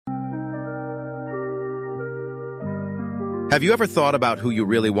Have you ever thought about who you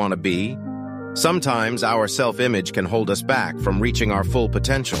really want to be? Sometimes our self-image can hold us back from reaching our full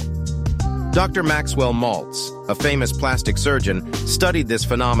potential. Dr. Maxwell Maltz, a famous plastic surgeon, studied this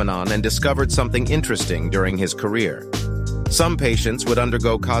phenomenon and discovered something interesting during his career. Some patients would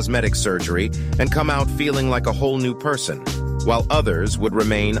undergo cosmetic surgery and come out feeling like a whole new person, while others would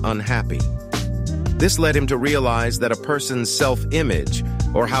remain unhappy. This led him to realize that a person's self-image,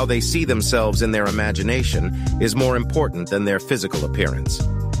 or how they see themselves in their imagination, is more important than their physical appearance.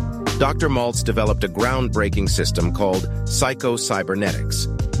 Dr. Maltz developed a groundbreaking system called Psycho-Cybernetics,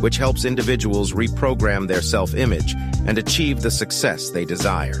 which helps individuals reprogram their self-image and achieve the success they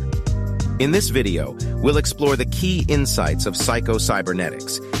desire. In this video, we'll explore the key insights of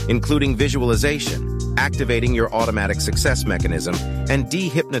Psycho-Cybernetics, including visualization, activating your automatic success mechanism, and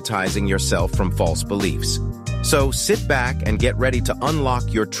dehypnotizing yourself from false beliefs. So sit back and get ready to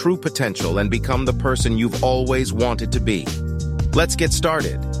unlock your true potential and become the person you've always wanted to be. Let's get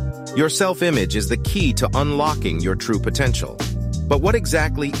started. Your self-image is the key to unlocking your true potential. But what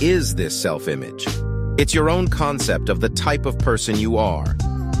exactly is this self-image? It's your own concept of the type of person you are.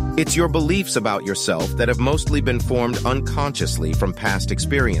 It's your beliefs about yourself that have mostly been formed unconsciously from past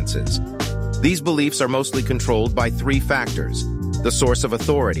experiences. These beliefs are mostly controlled by three factors: the source of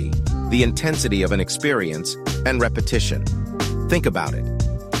authority, the intensity of an experience, and repetition. Think about it.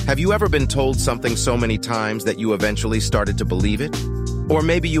 Have you ever been told something so many times that you eventually started to believe it? Or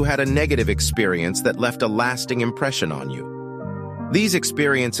maybe you had a negative experience that left a lasting impression on you. These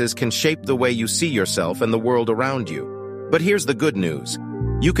experiences can shape the way you see yourself and the world around you. But here's the good news.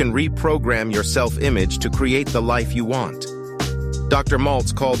 You can reprogram your self-image to create the life you want. Dr.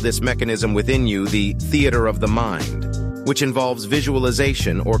 Maltz called this mechanism within you the theater of the mind, which involves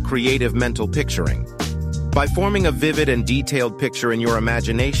visualization or creative mental picturing. By forming a vivid and detailed picture in your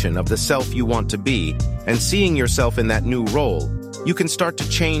imagination of the self you want to be and seeing yourself in that new role, you can start to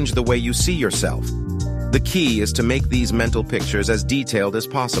change the way you see yourself. The key is to make these mental pictures as detailed as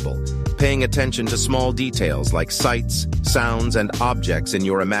possible, paying attention to small details like sights, sounds, and objects in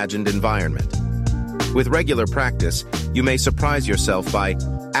your imagined environment. With regular practice, you may surprise yourself by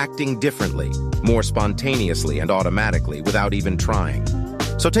acting differently, more spontaneously and automatically without even trying.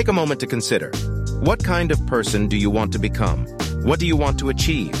 So take a moment to consider, what kind of person do you want to become? What do you want to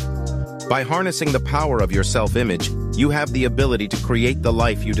achieve? By harnessing the power of your self-image, you have the ability to create the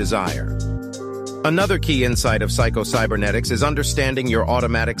life you desire. Another key insight of Psycho-Cybernetics is understanding your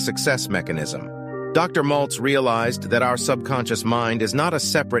automatic success mechanism. Dr. Maltz realized that our subconscious mind is not a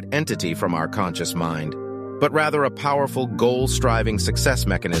separate entity from our conscious mind, but rather a powerful goal-striving success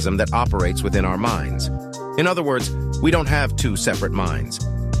mechanism that operates within our minds. In other words, we don't have two separate minds.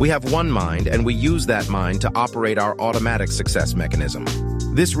 We have one mind, and we use that mind to operate our automatic success mechanism.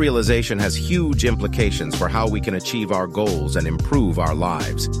 This realization has huge implications for how we can achieve our goals and improve our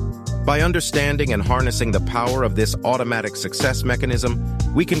lives. By understanding and harnessing the power of this automatic success mechanism,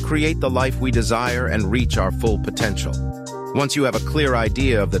 we can create the life we desire and reach our full potential. Once you have a clear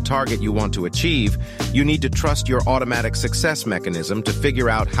idea of the target you want to achieve, you need to trust your automatic success mechanism to figure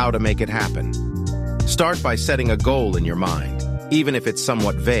out how to make it happen. Start by setting a goal in your mind, even if it's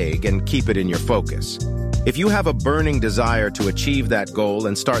somewhat vague, and keep it in your focus. If you have a burning desire to achieve that goal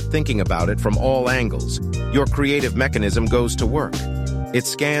and start thinking about it from all angles, your creative mechanism goes to work. It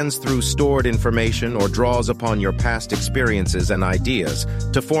scans through stored information or draws upon your past experiences and ideas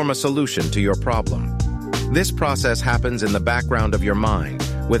to form a solution to your problem. This process happens in the background of your mind,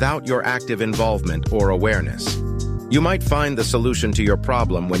 without your active involvement or awareness. You might find the solution to your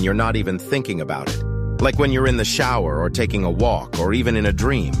problem when you're not even thinking about it, like when you're in the shower or taking a walk or even in a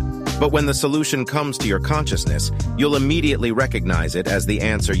dream. But when the solution comes to your consciousness, you'll immediately recognize it as the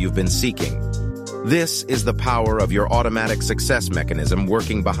answer you've been seeking. This is the power of your automatic success mechanism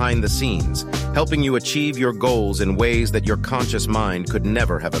working behind the scenes, helping you achieve your goals in ways that your conscious mind could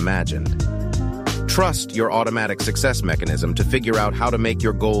never have imagined. Trust your automatic success mechanism to figure out how to make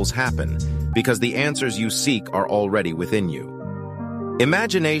your goals happen, because the answers you seek are already within you.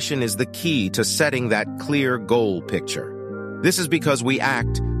 Imagination is the key to setting that clear goal picture. This is because we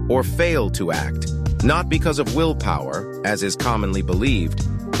act, or fail to act, not because of willpower, as is commonly believed,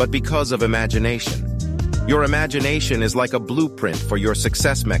 but because of imagination. Your imagination is like a blueprint for your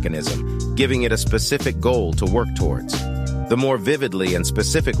success mechanism, giving it a specific goal to work towards. The more vividly and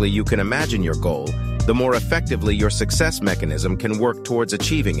specifically you can imagine your goal, the more effectively your success mechanism can work towards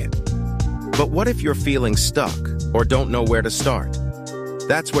achieving it. But what if you're feeling stuck or don't know where to start?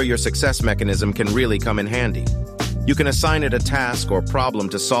 That's where your success mechanism can really come in handy. You can assign it a task or problem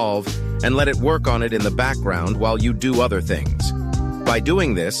to solve and let it work on it in the background while you do other things. By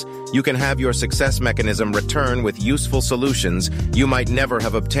doing this, you can have your success mechanism return with useful solutions you might never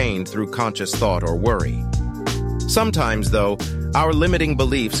have obtained through conscious thought or worry. Sometimes, though, our limiting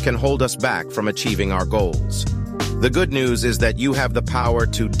beliefs can hold us back from achieving our goals. The good news is that you have the power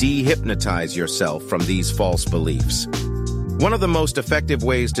to de-hypnotize yourself from these false beliefs. One of the most effective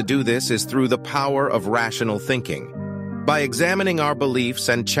ways to do this is through the power of rational thinking. By examining our beliefs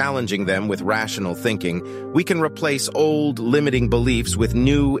and challenging them with rational thinking, we can replace old, limiting beliefs with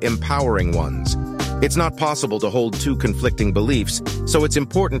new, empowering ones. It's not possible to hold two conflicting beliefs, so it's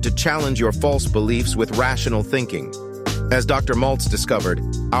important to challenge your false beliefs with rational thinking. As Dr. Maltz discovered,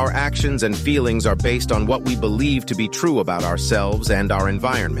 our actions and feelings are based on what we believe to be true about ourselves and our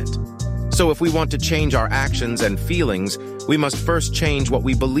environment. So if we want to change our actions and feelings, we must first change what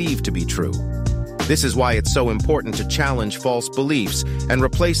we believe to be true. This is why it's so important to challenge false beliefs and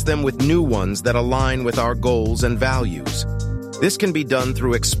replace them with new ones that align with our goals and values. This can be done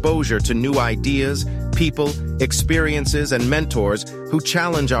through exposure to new ideas, people, experiences, and mentors who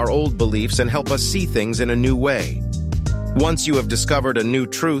challenge our old beliefs and help us see things in a new way. Once you have discovered a new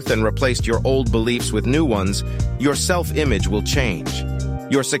truth and replaced your old beliefs with new ones, your self-image will change.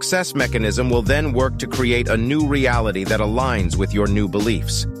 Your success mechanism will then work to create a new reality that aligns with your new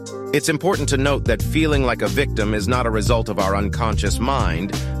beliefs. It's important to note that feeling like a victim is not a result of our unconscious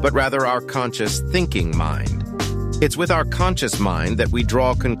mind, but rather our conscious thinking mind. It's with our conscious mind that we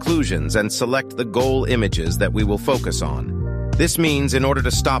draw conclusions and select the goal images that we will focus on. This means in order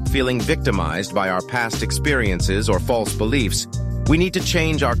to stop feeling victimized by our past experiences or false beliefs, we need to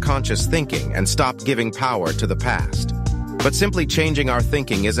change our conscious thinking and stop giving power to the past. But simply changing our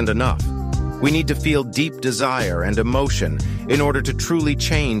thinking isn't enough. We need to feel deep desire and emotion in order to truly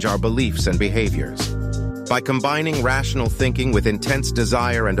change our beliefs and behaviors. By combining rational thinking with intense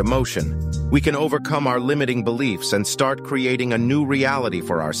desire and emotion, we can overcome our limiting beliefs and start creating a new reality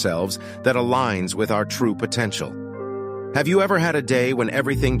for ourselves that aligns with our true potential. Have you ever had a day when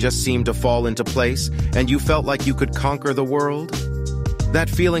everything just seemed to fall into place and you felt like you could conquer the world? That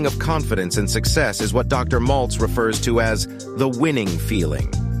feeling of confidence and success is what Dr. Maltz refers to as the winning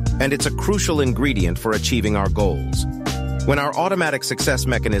feeling, and it's a crucial ingredient for achieving our goals. When our automatic success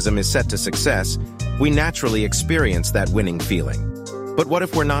mechanism is set to success, we naturally experience that winning feeling. But what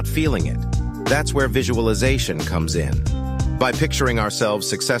if we're not feeling it? That's where visualization comes in. By picturing ourselves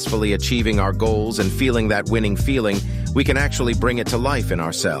successfully achieving our goals and feeling that winning feeling, we can actually bring it to life in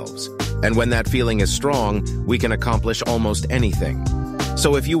ourselves. And when that feeling is strong, we can accomplish almost anything.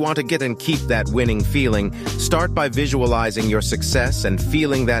 So if you want to get and keep that winning feeling, start by visualizing your success and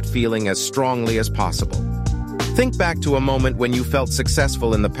feeling that feeling as strongly as possible. Think back to a moment when you felt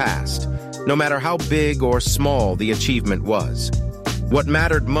successful in the past, no matter how big or small the achievement was. What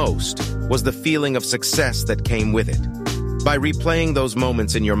mattered most was the feeling of success that came with it. By replaying those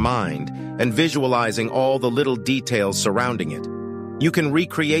moments in your mind and visualizing all the little details surrounding it, you can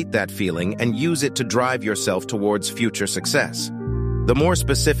recreate that feeling and use it to drive yourself towards future success. The more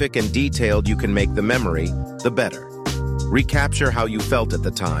specific and detailed you can make the memory, the better. Recapture how you felt at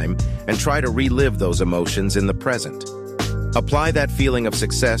the time and try to relive those emotions in the present. Apply that feeling of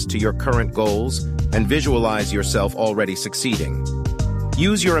success to your current goals and visualize yourself already succeeding.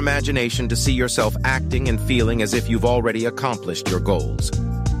 Use your imagination to see yourself acting and feeling as if you've already accomplished your goals.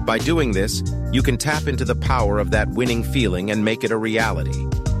 By doing this, you can tap into the power of that winning feeling and make it a reality.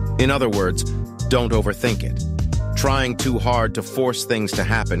 In other words, don't overthink it. Trying too hard to force things to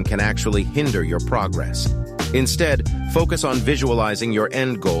happen can actually hinder your progress. Instead, focus on visualizing your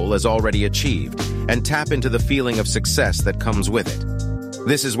end goal as already achieved and tap into the feeling of success that comes with it.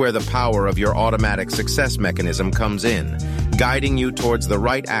 This is where the power of your automatic success mechanism comes in, guiding you towards the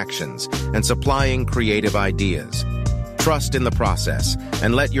right actions and supplying creative ideas. Trust in the process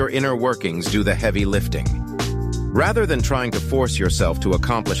and let your inner workings do the heavy lifting. Rather than trying to force yourself to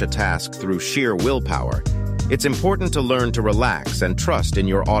accomplish a task through sheer willpower, it's important to learn to relax and trust in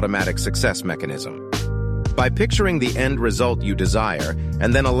your automatic success mechanism. By picturing the end result you desire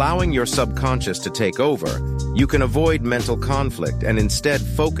and then allowing your subconscious to take over, you can avoid mental conflict and instead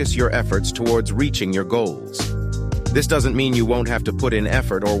focus your efforts towards reaching your goals. This doesn't mean you won't have to put in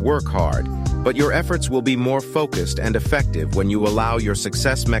effort or work hard, but your efforts will be more focused and effective when you allow your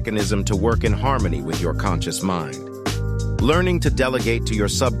success mechanism to work in harmony with your conscious mind. Learning to delegate to your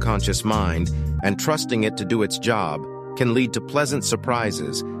subconscious mind and trusting it to do its job can lead to pleasant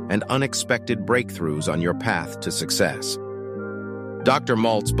surprises and unexpected breakthroughs on your path to success. Dr.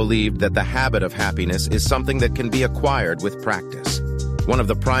 Maltz believed that the habit of happiness is something that can be acquired with practice. One of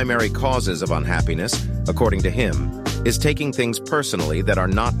the primary causes of unhappiness, according to him, is taking things personally that are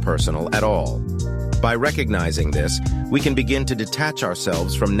not personal at all. By recognizing this, we can begin to detach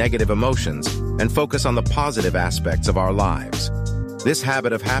ourselves from negative emotions and focus on the positive aspects of our lives. This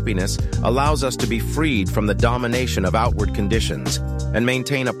habit of happiness allows us to be freed from the domination of outward conditions and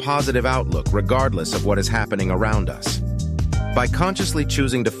maintain a positive outlook regardless of what is happening around us. By consciously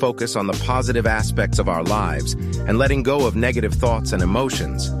choosing to focus on the positive aspects of our lives and letting go of negative thoughts and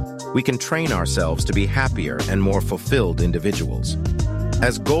emotions, we can train ourselves to be happier and more fulfilled individuals.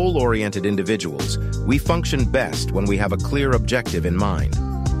 As goal-oriented individuals, we function best when we have a clear objective in mind.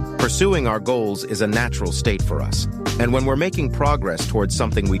 Pursuing our goals is a natural state for us, and when we're making progress towards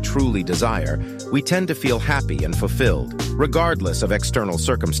something we truly desire, we tend to feel happy and fulfilled, regardless of external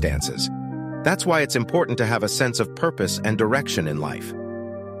circumstances. That's why it's important to have a sense of purpose and direction in life.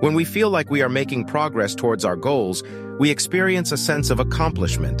 When we feel like we are making progress towards our goals, we experience a sense of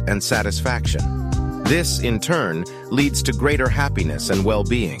accomplishment and satisfaction. This, in turn, leads to greater happiness and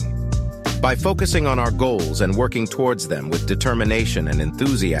well-being. By focusing on our goals and working towards them with determination and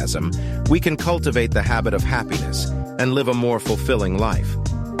enthusiasm, we can cultivate the habit of happiness and live a more fulfilling life.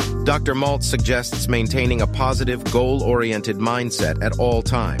 Dr. Maltz suggests maintaining a positive, goal-oriented mindset at all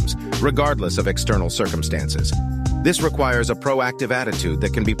times, regardless of external circumstances. This requires a proactive attitude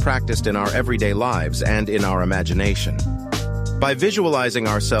that can be practiced in our everyday lives and in our imagination. By visualizing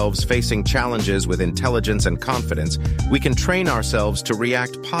ourselves facing challenges with intelligence and confidence, we can train ourselves to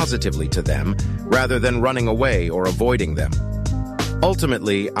react positively to them rather than running away or avoiding them.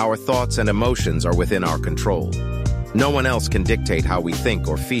 Ultimately, our thoughts and emotions are within our control. No one else can dictate how we think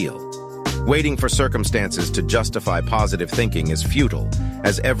or feel. Waiting for circumstances to justify positive thinking is futile,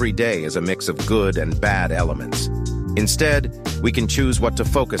 as every day is a mix of good and bad elements. Instead, we can choose what to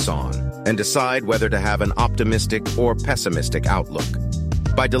focus on and decide whether to have an optimistic or pessimistic outlook.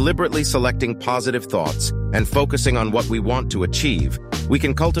 By deliberately selecting positive thoughts and focusing on what we want to achieve, we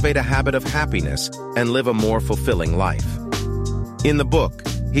can cultivate a habit of happiness and live a more fulfilling life. In the book,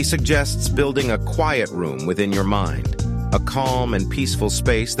 he suggests building a quiet room within your mind, a calm and peaceful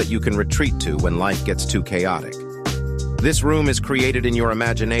space that you can retreat to when life gets too chaotic. This room is created in your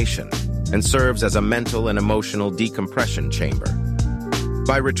imagination and serves as a mental and emotional decompression chamber.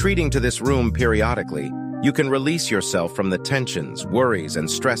 By retreating to this room periodically, you can release yourself from the tensions, worries, and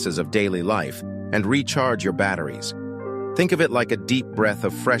stresses of daily life and recharge your batteries. Think of it like a deep breath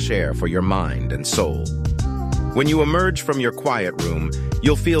of fresh air for your mind and soul. When you emerge from your quiet room,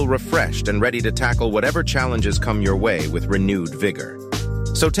 you'll feel refreshed and ready to tackle whatever challenges come your way with renewed vigor.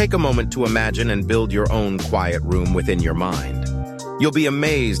 So take a moment to imagine and build your own quiet room within your mind. You'll be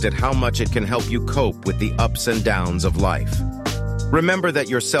amazed at how much it can help you cope with the ups and downs of life. Remember that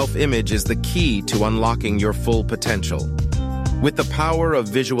your self-image is the key to unlocking your full potential. With the power of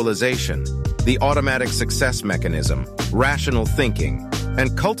visualization, the automatic success mechanism, rational thinking,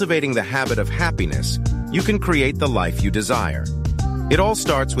 and cultivating the habit of happiness, you can create the life you desire. It all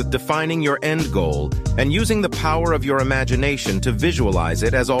starts with defining your end goal and using the power of your imagination to visualize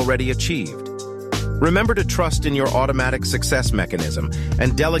it as already achieved. Remember to trust in your automatic success mechanism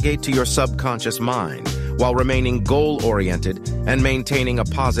and delegate to your subconscious mind while remaining goal-oriented and maintaining a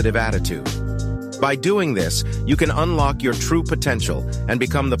positive attitude. By doing this, you can unlock your true potential and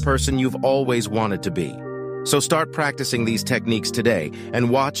become the person you've always wanted to be. So start practicing these techniques today and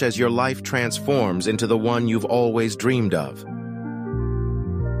watch as your life transforms into the one you've always dreamed of.